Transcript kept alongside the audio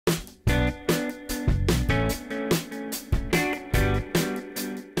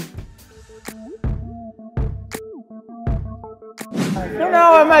You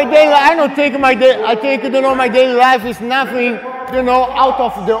know, my daily, I don't take my day. I take, you know, my daily life is nothing, you know, out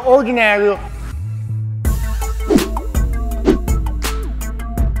of the ordinary.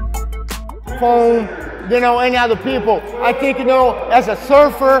 From, you know, any other people. I think, you know, as a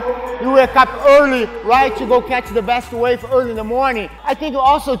surfer, you wake up early, right, to go catch the best wave early in the morning. I think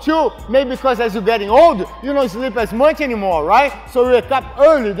also too, maybe because as you're getting older, you don't sleep as much anymore, right? So you wake up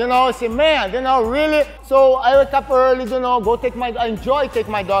early, you know, I say, man, you know, really? So I wake up early, you know, I enjoy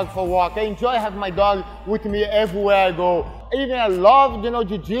taking my dog for a walk. I enjoy having my dog with me everywhere I go. Even I love, you know,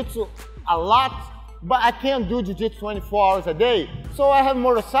 jiu-jitsu a lot. But I can't do jiu-jitsu 24 hours a day. So I have a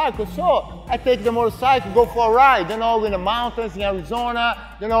motorcycle, so I take the motorcycle, go for a ride, you know, in the mountains in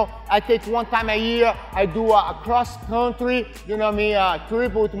Arizona. You know, I take one time a year, I do a cross-country, you know what I mean, a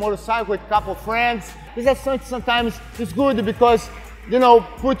trip with motorcycle with a couple of friends. This is sometimes it's good because, you know,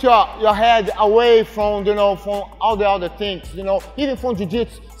 put your head away from, you know, from all the other things, you know. Even from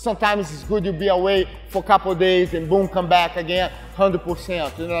jiu-jitsu, sometimes it's good to be away for a couple of days and boom, come back again,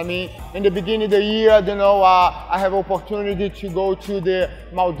 100%, you know what I mean? In the beginning of the year, you know, I have opportunity to go to the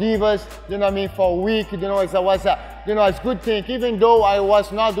Maldives, you know what I mean, for a week, you know, it was a, you know, it's a good thing. Even though I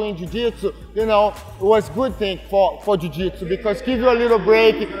was not doing jiu-jitsu, you know, it was a good thing for jiu-jitsu because give you a little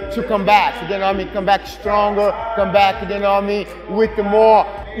break to come back, you know what I mean, come back stronger, come back, you know what I mean, with more,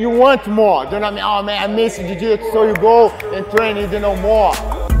 you want more, you know what I mean, oh man, I miss jiu-jitsu, so you go and train it, you know, more.